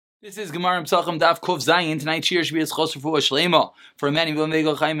This is Gemara Psachim Daf Kuf Zayin. Tonight's shir should be as Chosr for Shlema. For a man who will make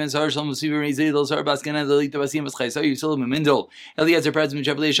a Chaim and Zar Shalom Sivir Izay Los Harbas Gana the Lita Basim Bas Chaysa Yisrael Memindol Eliezer President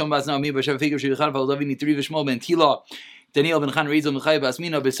Shavlei Shom Bas Naomi Bashav Fikir Shulchan Falavini Tri Vishmol Ben Tila Daniel Ben Khan Rizal Mechai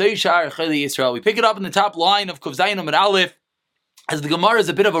Basmina B'Say Shar Chayli Yisrael. We pick it up in the top line of Kuf Zayin Amud Aleph. As the Gemara is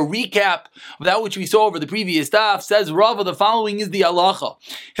a bit of a recap of that which we saw over the previous daf. Says Rava, the following is the halacha.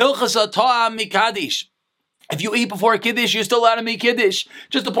 Hilchas Ta'am Mikadish. If you eat before Kiddush, you're still allowed to make Kiddush.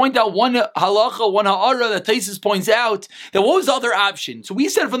 Just to point out one halacha, one ha'ara that Taisus points out, that what was the other option? So we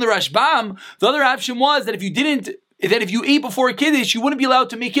said from the Rashbam, the other option was that if you ate before Kiddush, you wouldn't be allowed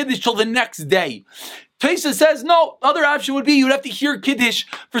to make Kiddush till the next day. Taisus says, no, the other option would be you'd have to hear Kiddush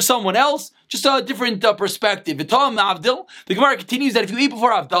for someone else. Just a different perspective. The Gemara continues that if you eat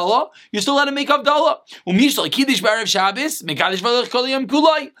before Havdalah, you're still allowed to make Havdalah. You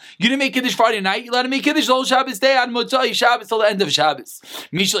didn't make Kiddush Friday night, you're allowed to make Kiddush the whole Shabbos day, on Motzai Shabbos till the end of Shabbos.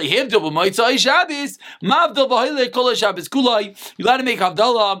 You're allowed to make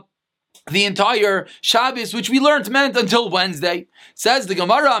Havdalah the entire Shabbos, which we learned meant until Wednesday. Says the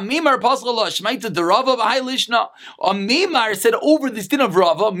Gemara, Mimar Paschalah Shmaita the Rava B'Hai Lishna. Mimar said over this din of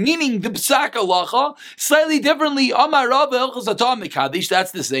Rava, meaning the Psak Halacha, slightly differently. Amar Rava Elchas Atah Mekadesh,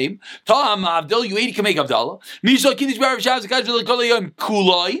 that's the same. Ta'am Avdal, you ate, you can make Avdallah. Mishal Kiddush B'Arav Shabbos Kajvel Kolayim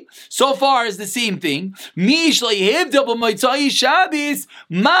Kulai. So far is the same thing. Mishal Yevdal B'Motzai Shabbos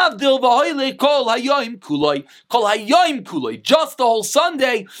Mavdil V'Hoyle Kol Hayom Kulai. Kol Hayom Kulai. Just the whole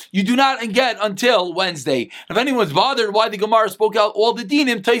Sunday, you do not get until Wednesday. And if anyone's bothered why the Gemara spoke out all the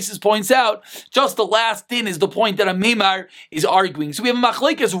dinim, Taisus points out just the last din is the point that a Meimar is arguing. So we have a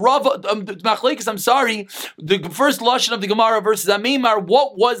machlekes the first lashon of the Gemara versus a Meimar.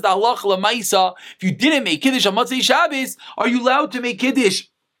 What was the halacha l'maisa? If you didn't make Kiddush on Motzei Shabbos, are you allowed to make Kiddush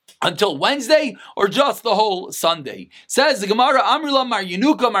until Wednesday, or just the whole Sunday? Says the Gemara, Amrula Mar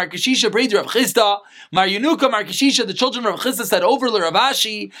Yenuka Mar Kashisha Breder Rav Chisda. Mar Yenuka Mar Kashisha, the children of Rav Chisda said over to Rav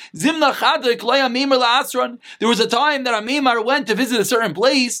Ashi, Zimna Chadek Leia Meimar LaAsron. There was a time that a Meimar went to visit a certain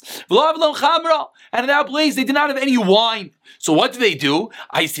place, and in that place they did not have any wine. So what did they do?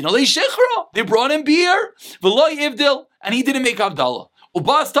 They brought him beer, and he didn't make Havdalah.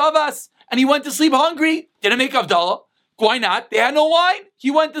 Ubas Tavas, and he went to sleep hungry, didn't make Havdalah. Why not? They had no wine.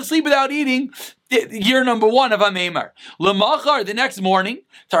 He went to sleep without eating. Year number one of Ameimar. Lemachar, the next morning,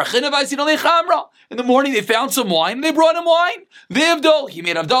 in the morning they found some wine and they brought him wine. V'ivdol, he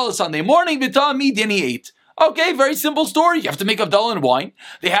made Havdalah Sunday morning. V'tami, then he ate. Okay, very simple story. You have to make Havdalah and wine.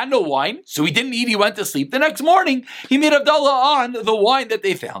 They had no wine, so he didn't eat. He went to sleep. The next morning, he made Havdalah on the wine that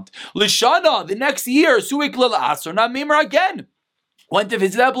they found. Lishana, the next year, Suik Lila Asr, not Meimar again. Went to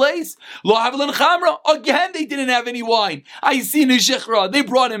visit that place. Lo havlan chamra. Again, they didn't have any wine. I see nishechra. They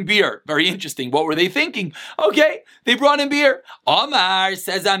brought him beer. Very interesting. What were they thinking? Okay, they brought him beer. Amar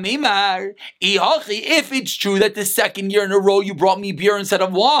says Amimar. If it's true that the second year in a row you brought me beer instead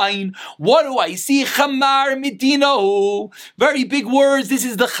of wine, what do I see? Chamar Medina. Very big words. This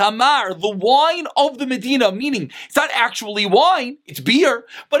is the chamar, the wine of the Medina. Meaning, it's not actually wine. It's beer,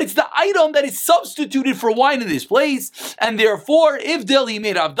 but it's the item that is substituted for wine in this place, and therefore, if he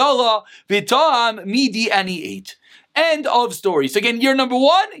made Havdalah, V'ta'am midi, and he ate. End of story. So again, year number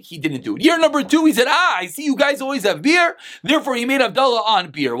one, he didn't do it. Year number two, he said, I see you guys always have beer, therefore he made Havdalah on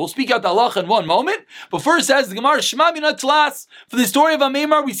beer. We'll speak out the halacha in one moment, but first says the Gemara, Shema Mina Tlas. For the story of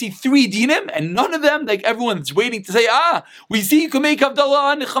Ameimar, we see three dinim, and none of them, like everyone's waiting to say, we see you can make Havdalah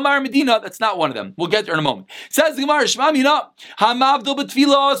on Chamar Medina. That's not one of them. We'll get there in a moment. Says the Gemara, Shema Mina, Hamavdal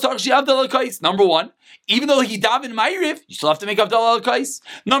B'tfilah, Sarchi Havdalah Kais. Number one, even though he davened Ma'ariv, you still have to make Havdalah al-Kais.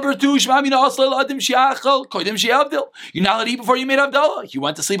 Number two, Shema Mina Asla Adam Shiachal, Kodim Shiavdil. You're not allowed to eat before you made Havdalah. You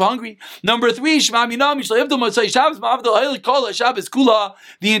went to sleep hungry. Number three, Shema Mina Mishlei Havdalah Motzai Shabbos Ma'avdal Haylik Kol Shabbos Kula,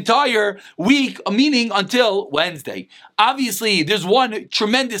 the entire week, meaning until Wednesday. Obviously, there's one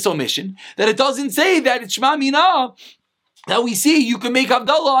tremendous omission, that it doesn't say that it's Shema Mina, that we see you can make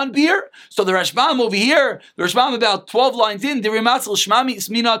Havdalah on beer. So the Rashbam over here, the Rashbam about 12 lines in, the Rimatzal Shmami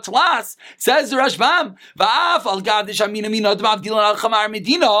Smina Tlas, says the Rashbam, Va'af al Gadish Amina Mina Dmavdilan al Chamar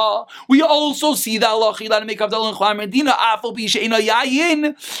Medina. We also see that Allah to make Havdalah on Chamar Medina. Afal Bishaina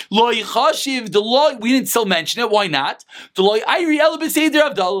Yayin, Loi Chashiv, Deloy. We didn't still mention it. Why not? Deloy Iri Elabeseder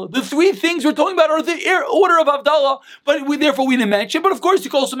Havdalah. The three things we're talking about are the order of Havdalah, but therefore we didn't mention. But of course,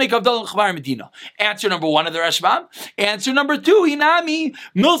 you can also make Havdalah on Chamar Medina. Answer number one of the Rashbam. Answer number two, Inami,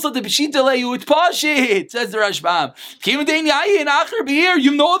 Milsa de Beshita Leut Pashit, says the Rashbam.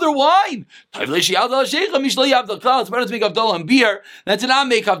 You know other wine. It's better to make Havdalah and beer than to not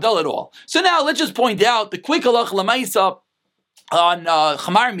make Havdalah at all. So now let's just point out the quick halach lamaisa on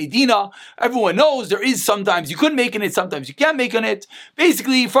Chamar Medina, everyone knows there is sometimes you could make on it, sometimes you can't make on it.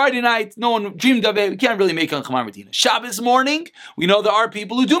 Basically, Friday night, no one dreamed of it. We can't really make on Chamar Medina. Shabbos morning, we know there are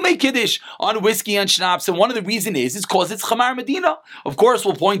people who do make Kiddush on whiskey and schnapps, and one of the reasons is because it's Chamar Medina. Of course,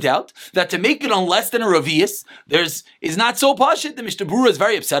 we'll point out that to make it on less than a Revius, is not so pashit. The Mishnah Berurah is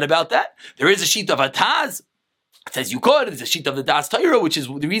very upset about that. There is a sheet of Ataz. It says you could. It's a sheet of the Das Torah, which is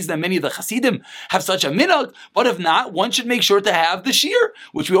the reason that many of the Hasidim have such a minhag. But if not, one should make sure to have the shear,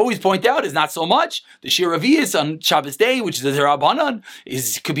 which we always point out is not so much. The shear Revius on Shabbos day, which is the Rabbanan,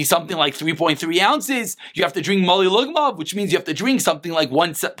 could be something like 3.3 ounces. You have to drink Mali Lugmav, which means you have to drink something like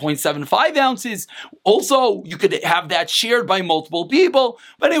 1.75 ounces. Also, you could have that shared by multiple people.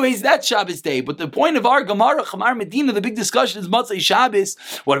 But anyways, that's Shabbos day. But the point of our Gemara, Chamar Medina, the big discussion is Matzai Shabbos.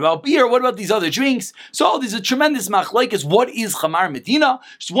 What about beer? What about these other drinks? So there's a tremendous machlekes. What is Chamar Medina?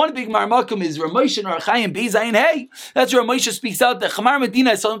 Just one big marmakum is Ramesh and Archaim Bezayin Hey. That's where Ramesh speaks out that Chamar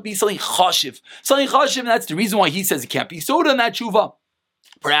Medina is something chashiv. Something chashiv, and that's the reason why he says it can't be soda in that tshuva.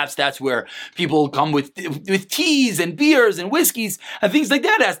 Perhaps that's where people come with teas and beers and whiskeys and things like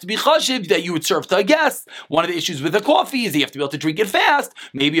that. It has to be chashiv that you would serve to a guest. One of the issues with the coffee is that you have to be able to drink it fast.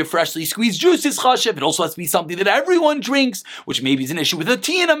 Maybe a freshly squeezed juice is chashiv. It also has to be something that everyone drinks, which maybe is an issue with the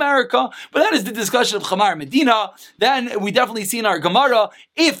tea in America. But that is the discussion of Chamar Medina. Then we definitely see in our Gemara,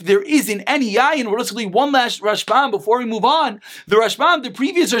 if there isn't any yayin, we're literally one last Rashbam before we move on. The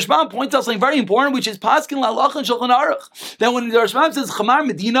previous Rashbam points out something very important, which is Paskin Lalach and Shulchan Aruch. That when the Rashbam says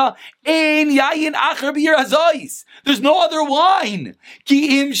Chamar Medina, ein yayin acher beer hazois. There's no other wine.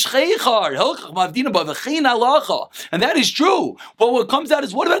 Ki im shcheichar helchach mavdina bavachin halacha, and that is true. But what comes out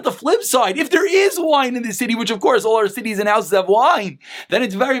is, what about the flip side? If there is wine in the city, which of course all our cities and houses have wine, then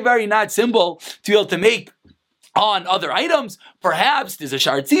it's very, very not simple to be able to make on other items. Perhaps there's a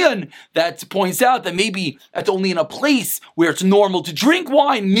Shartzian that points out that maybe that's only in a place where it's normal to drink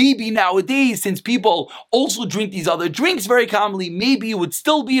wine. Maybe nowadays, since people also drink these other drinks very commonly, maybe it would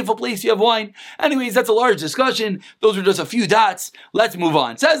still be if a place you have wine. Anyways, that's a large discussion. Those are just a few dots. Let's move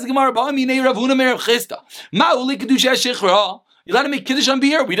on. Says the Gemara, you're allowed to make Kiddush on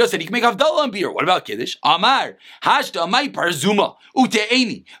beer. We just said you can make Havdalah on beer. What about Kiddush? Amar, Hashta, Amai, Parzuma,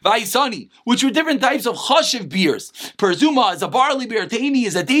 Ute'eni, Vaisani, which were different types of chashiv beers. Parzuma is a barley beer, Te'eni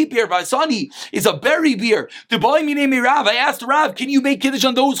is a date beer, Vaisani is a berry beer. I asked Rav, can you make Kiddush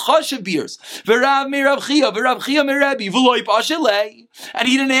on those chashiv beers? V'Rav me Rav Chia, V'Rav Chia me Rabbi, V'loi Pashelei. And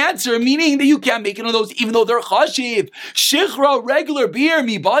he didn't answer, meaning that you can't make it on those, even though they're chashiv. Shichra, regular beer,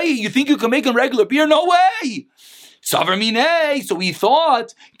 mi bayi, you think you can make on regular beer? No way! Savar minei, so we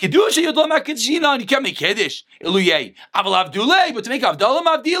thought Kedusha Yodlam HaKedushinan, you can't make Kiddush. Iluyei, Aval Avdulei, but to make Avdalah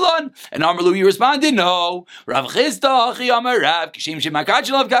Avdilan. And Amar Lui responded, no. Rav Chisda, Achi Amar Rav, Kishim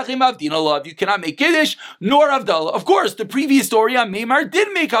Shemakachalav Kachim Avdinalav, you cannot make Kiddush nor Avdalah. Of course, the previous story on Meimar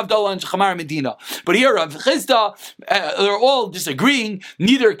did make Avdalah and Chamar Medina. But here, Rav Chisda, they're all disagreeing,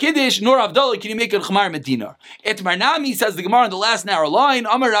 neither Kiddush nor Avdalah can you make on Chamar Medina. Et Marnami, says the Gemara in the last narrow line,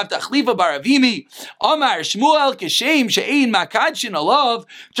 Amar Rav Tachlifa Baravimi, Amar Shmuel Kishem She'ein Makadshin Alav,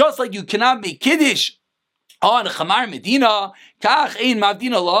 just like you cannot make Kiddush on Chamar Medina, Kach ein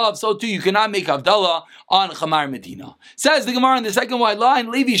Mavdina Lav, so too you cannot make Havdalah on Chamar Medina. Says the Gemara in the second wide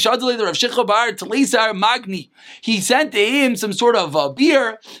line, Levi Shadlei Rav Shicha Bar Tleisar Magni. He sent to him some sort of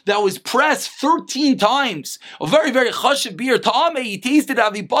beer that was pressed 13 times. A very, very chashiv beer. Ta'ameh, he tasted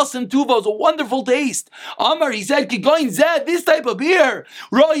Avi Basim Tuva, it was a wonderful taste. Amar, he said, Kigoin Zed, this type of beer,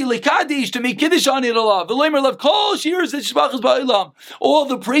 Roi Lekadish, to make Kiddush on it Allah. V'leimer Lev Kol Shirs Shbachas Ba'ilam. All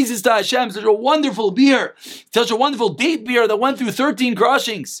the praises to Hashem, such a wonderful beer, such a wonderful date beer that went through 13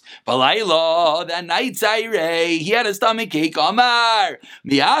 crushings. Balayla, that night, Zaire, he had a stomach ache. Amar,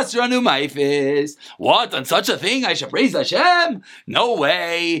 Miasranu Maifis. What, on such a thing I should praise Hashem? No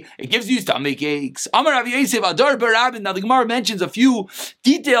way. It gives you stomach aches. Amar Rav Yosef Adar Barabin. Now the Gemara mentions a few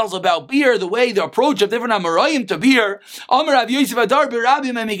details about beer, the way, the approach of different Amarayim to beer. Amar Rav Yosef Adar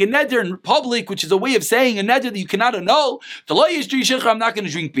Barabin, I make a neder in public, which is a way of saying a neder that you cannot annul. I'm not going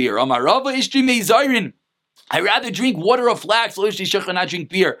to drink beer. Amar Rava Ishtri Meizarin. I rather drink water of flax, not drink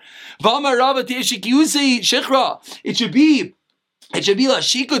beer. It should be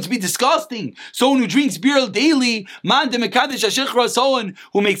lashiko, to be disgusting. Someone who drinks beer daily, man de mekadesh shichra, someone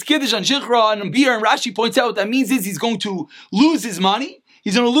who makes kiddush on shichra and beer. And Rashi points out what that means is he's going to lose his money.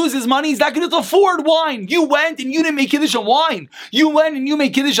 He's going to lose his money. He's not going to afford wine. You went and you didn't make Kiddush on wine. You went and you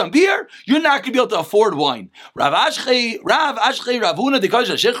made Kiddush on beer. You're not going to be able to afford wine. Rav Ashchei Ravuna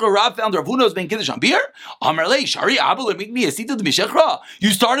Dekasha Shechra. Rav found Ravuna was making Kiddush on beer. Amarlei Shari Abel make me a sita to Mishechra.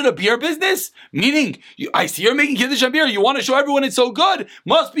 You started a beer business? Meaning, I see you're making Kiddush on beer. You want to show everyone it's so good.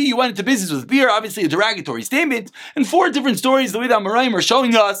 Must be you went into business with beer. Obviously a derogatory statement. And 4 different stories the way that Amoraim are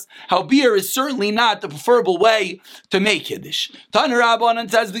showing us how beer is certainly not the preferable way to make Kiddush. Tana Rabbanan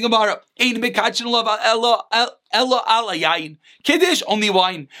says the Gemara, Ein mekachin lava ella ala yain. Kiddush, only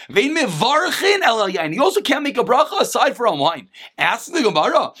wine. Vein mevarchin ela yain. You also can't make a bracha aside from wine. Ask the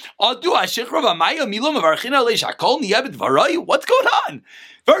Gemara, Adu ashichra v'maya milo mevarchin ela shakol niyabed varay. What's going on?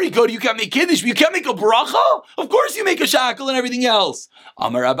 Very good, you can't make Kiddush, but you can't make a bracha? Of course you make a shackle and everything else.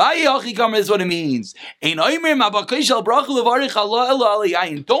 Amar Abaye Achikam is what it means.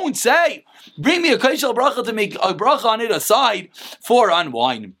 Don't say, bring me a kaishal bracha to make a bracha on it aside for on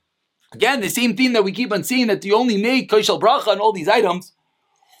wine. Again, the same thing that we keep on saying, that you only make kaishal bracha on all these items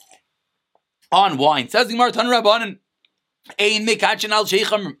on wine. Says the Gemara, Tan Rabbanan, Ein mikachin al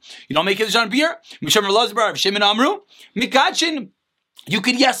sheicham. You don't make Kiddush on beer? Misham Elazar, Shimon Amru, mikachin. You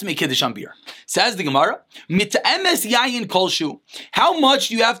could, yes, make Kiddush on beer. Says the Gemara, Mit'emes yayin kolshu. How much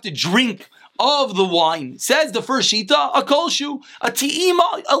do you have to drink of the wine? Says the first shita, a kolshu, a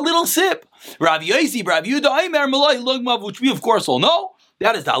ti'ima, a little sip. Rav Yosi, Rav Yuda, Aimer, Malay, Lugmav, which we of course all know.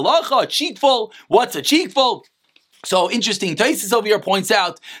 That is the halacha, a cheekful. What's a cheekful? So interesting, Taisus over here points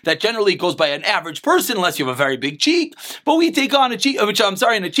out that generally it goes by an average person unless you have a very big cheek. But we take on a cheek, and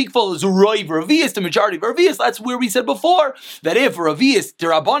a cheekful is Roiv Ravius, the majority of Ravius. That's where we said before that if Ravius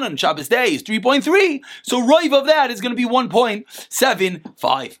Derabanan Shabbos day is 3.3, so Roiv of that is going to be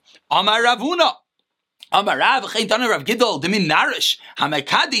 1.75. Amar Ravuna. Amar Rav Chaitana Rav Gidol Demin Narish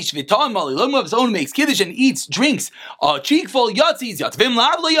Hamakadish Viton Mali Lugma his own makes Kiddush and eats drinks a cheekful yatzis yatvim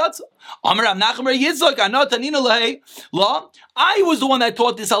lavla yatz. Amar Rav Nachman Yitzchak Anot Anina Lehei La. I was the one that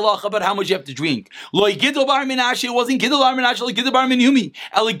taught this halacha about how much you have to drink. Loi Gidol Bar Menashe. It wasn't Gidol Bar Menashe. Loi Gidol Bar Menhumi.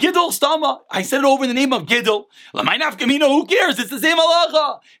 El Gidol Stama. I said it over in the name of Gidol. Lamay Nafkamino. Who cares? It's the same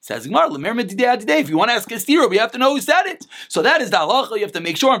halacha. Says Gemara. Lemer Medidei Adidei. If you want to ask a stira, we have to know who said it. So that is the halacha. You have to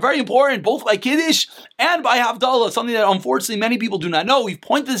make sure. And very important, both by Kiddush and by Havdalah, something that unfortunately many people do not know. We've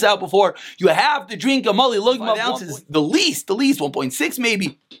pointed this out before. You have to drink a Mali Lugma ounces, the least 1.6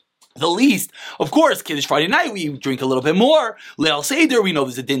 maybe. The least, of course, Kiddush Friday night, we drink a little bit more. Leil Seder, we know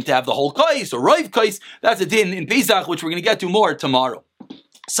there's a din to have the whole kais, or Roiv kais. That's a din in Pesach, which we're going to get to more tomorrow.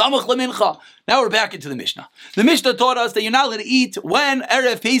 Samach lemincha. Now we're back into the Mishnah. The Mishnah taught us that you're not allowed to eat when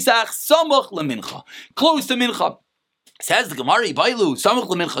Erev Pesach, Samach lemincha. Close to mincha. Says the Gemara, Bailu, Samach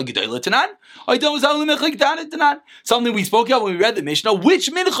lemincha gedayla tanan. Something we spoke about when we read the Mishnah. Which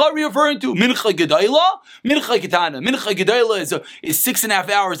mincha are we referring to? Mincha gedayla? Mincha ketana. Mincha gedayla is 6.5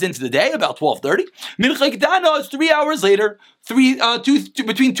 hours into the day, about 12:30. Mincha ketana is 3 hours later. Between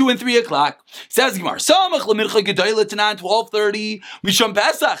 2 and 3 o'clock. Says Gemara, Samach lemincha gedayla tanan 12:30. Misham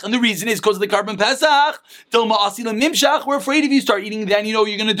Pesach, and the reason is because of the carbon Pesach. Till ma'asi lemimshach. We're afraid if you start eating, then you know what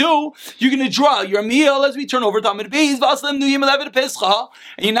you're going to do. You're going to draw your meal as we turn over to Amid Beis Vaslam Nuyim 11 Pescha,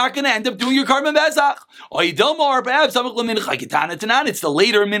 and you're not going to end up doing your carbon Pesach. Or perhaps Samach lemincha ketana tanan. It's the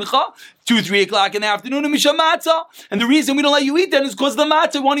later mincha. 2-3 o'clock in the afternoon, and Misham Matzah. And the reason we don't let you eat then is because the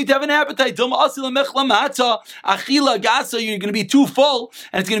matzah want you to have an appetite. Achila gasa, you're going to be too full,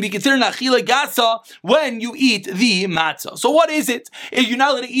 and it's going to be considered an achila gasa when you eat the matzah. So what is it? You're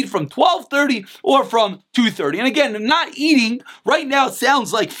not allowed to eat from 12:30 or from 2:30. And again, not eating right now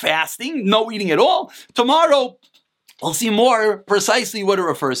sounds like fasting, no eating at all. Tomorrow, we'll see more precisely what it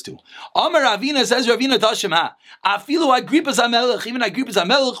refers to. Amar Ravina says, Ravina Tashema, Afilu Agrippas HaMelech, even Agrippas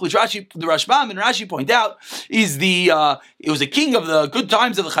HaMelech, which Rashi, the Rashbam and Rashi point out, is it was a king of the good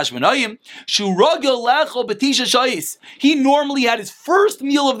times of the Chashmonaim. Shuragil Lecho Betisha Shais. He normally had his first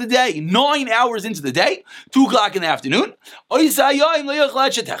meal of the day, 9 hours into the day, 2 o'clock in the afternoon. Says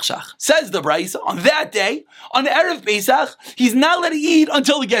the Braisa, on that day, on Erev Pesach, he's not allowed to eat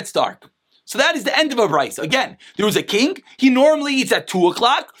until it gets dark. So that is the end of a brisa. Again, there was a king. He normally eats at 2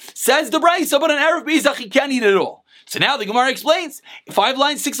 o'clock. Says the brisa, but on Erev Pesach he can't eat at all. So now the Gemara explains 5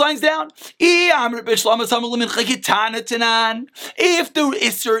 lines, 6 lines down. If the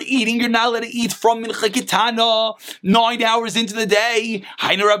Isser eating, you're not allowed to eat from Mincha Ketana 9 hours into the day.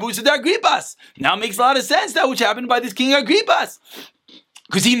 Now it makes a lot of sense that which happened by this king Agrippas.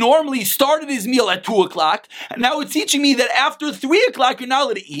 because he normally started his meal at 2 o'clock, and now it's teaching me that after 3 o'clock you're not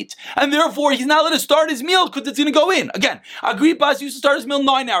allowed to eat, and therefore he's not allowed to start his meal because it's going to go in. Again, Agrippas used to start his meal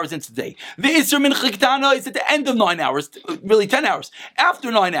 9 hours into the day. The Isser Mincha Ketana is at the end of 9 hours, really 10 hours, after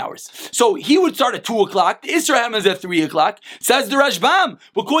 9 hours. So he would start at 2 o'clock, the Isser happens at 3 o'clock, says the Rashbam,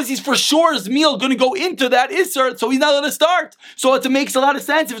 because he's for sure his meal going to go into that Isser, so he's not allowed to start. So it makes a lot of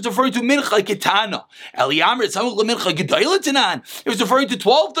sense if it's referring to Mincha Ketana. Eliyamr, it's Mincha Gedayla Tanan. It was referring to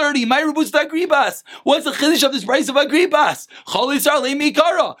 12:30. My Rebus Agribas. What's the chiddush of this price of Agribas?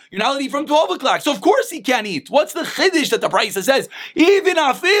 You're not allowed to eat from 12 o'clock. So of course he can't eat. What's the chiddush that the price says? Even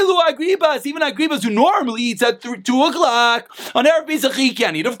Agribas who normally eats at 2 o'clock on Erev Pesach he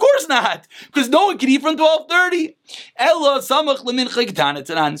can't eat. Of course not, because no one can eat from 12:30. Ella samach lemincha ketana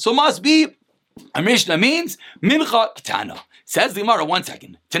tanan. So must be a Mishnah means mincha ketana. Says the Gemara, 1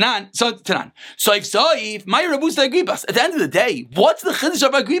 second. Tanan. Soif, my Rabusa Agribas. At the end of the day, what's the chiddush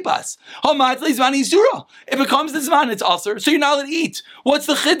of Agribas? If it comes to Zman, it's Aser, so you're not allowed to eat. What's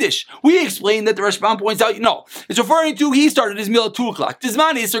the chiddush? We explained that the Rashbam points out, no, it's referring to he started his meal at 2 o'clock. The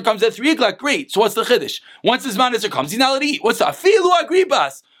Zman Isser comes at 3 o'clock. Great. So what's the chiddush? Once the Zman Isser comes, he's not allowed to eat. What's the Afilu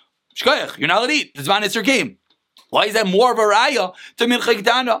Agribas? Shkoyach, you're not allowed to eat. The Zman Isser came. Why is that more of a raya to Mincha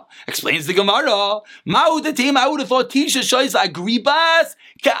Ketana? Explains the Gemara. Ma'u the team, I would have thought Tisha Shoyz Agribas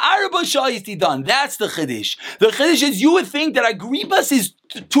Ka'arba Shoyz done. That's the Chiddush. The Chiddush is you would think that Agribas is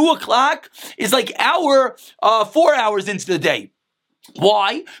 2 o'clock is like 4 hours into the day.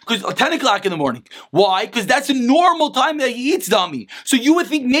 Why? Because 10 o'clock in the morning. Why? Because that's a normal time that he eats, dummy. So you would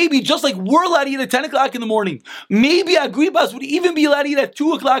think maybe just like we're allowed to eat at 10 o'clock in the morning, maybe Agribas would even be allowed to eat at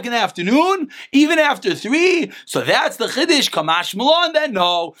 2 o'clock in the afternoon, even after 3. So that's the Chiddush. Kamash Malon, then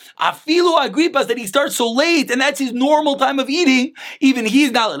no. Afilu Agribas, that he starts so late, and that's his normal time of eating, even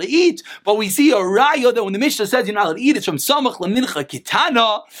he's not allowed to eat. But we see a raya that when the Mishnah says you're not allowed to eat, it's from Samach Lemincha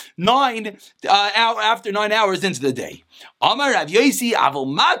Ketana, after 9 hours into the day. Amar Rav Yosi Avol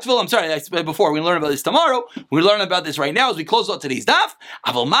Matvil. I'm sorry, I said before. We're going to learn about this tomorrow. We're learning about this right now as we close out today's daf.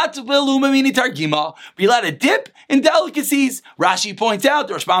 Avol Matvil Umamini Targima. Be allowed to dip in delicacies. Rashi points out,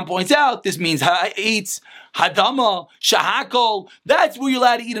 the Rashbam points out, this means eats hadama, shahakol. That's where you're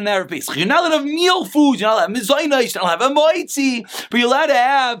allowed to eat in Erev Pesach. You're not allowed to have meal foods. You're not allowed to have mizayna. You're not allowed to have a moitzi. But you're allowed to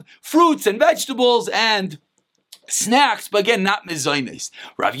have fruits and vegetables and snacks, but again, not mezainis.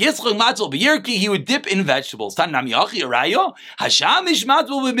 Rav Yitzchak Matzel B'Yirki, he would dip in vegetables. Tan Nami Achi Arayo, Hashamish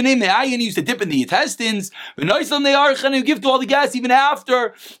Matzel B'Bnei Me'ayin, he used to dip in the intestines. V'noisam Ne'archen, and he would give to all the guests even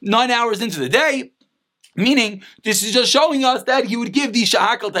after 9 hours into the day. Meaning, this is just showing us that he would give these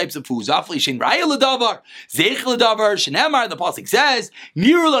shahakal types of foods. Afli shin raya l'davar, zeich l'davar, shenemar, the pasuk says,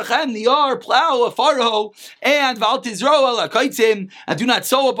 niru lachem niyar, plow a faro, and val tizro ala kaitzim, and do not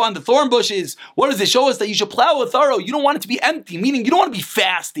sow upon the thorn bushes. What does it show us? That you should plow a furrow. You don't want it to be empty, meaning you don't want to be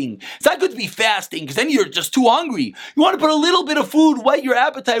fasting. It's not good to be fasting, because then you're just too hungry. You want to put a little bit of food, whet your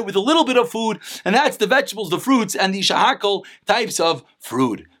appetite with a little bit of food, and that's the vegetables, the fruits, and the shahakal types of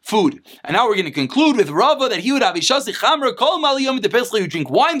food. And now we're going to conclude with Rava that he would have Ishasi Chamra Kol Maliyom de Pesach, who drink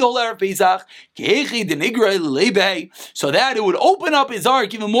wine the whole Erev Pesach, Kechi Denigra Lebe, so that it would open up his heart,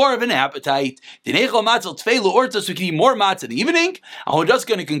 give him more of an appetite. Denechol Matzal Tfeilu Orta, so he can eat more matzah in the evening. And we're just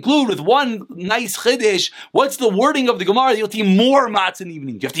going to conclude with one nice chiddush. What's the wording of the Gemara? You have to eat more matzah in the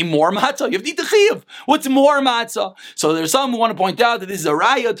evening. You have to eat more matzah. You have to eat the chiyuv. What's more matzah? So there's some who want to point out that this is a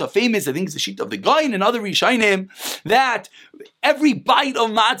raya to famous, I think it's the sheet of the Gaon and other Rishonim, that every bite of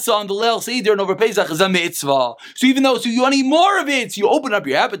matzah on the Leil Seder and over Pesach is a mitzvah. So even though, so you want to eat more of it, so you open up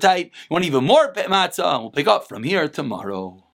your appetite, you want even more matzah, and we'll pick up from here tomorrow.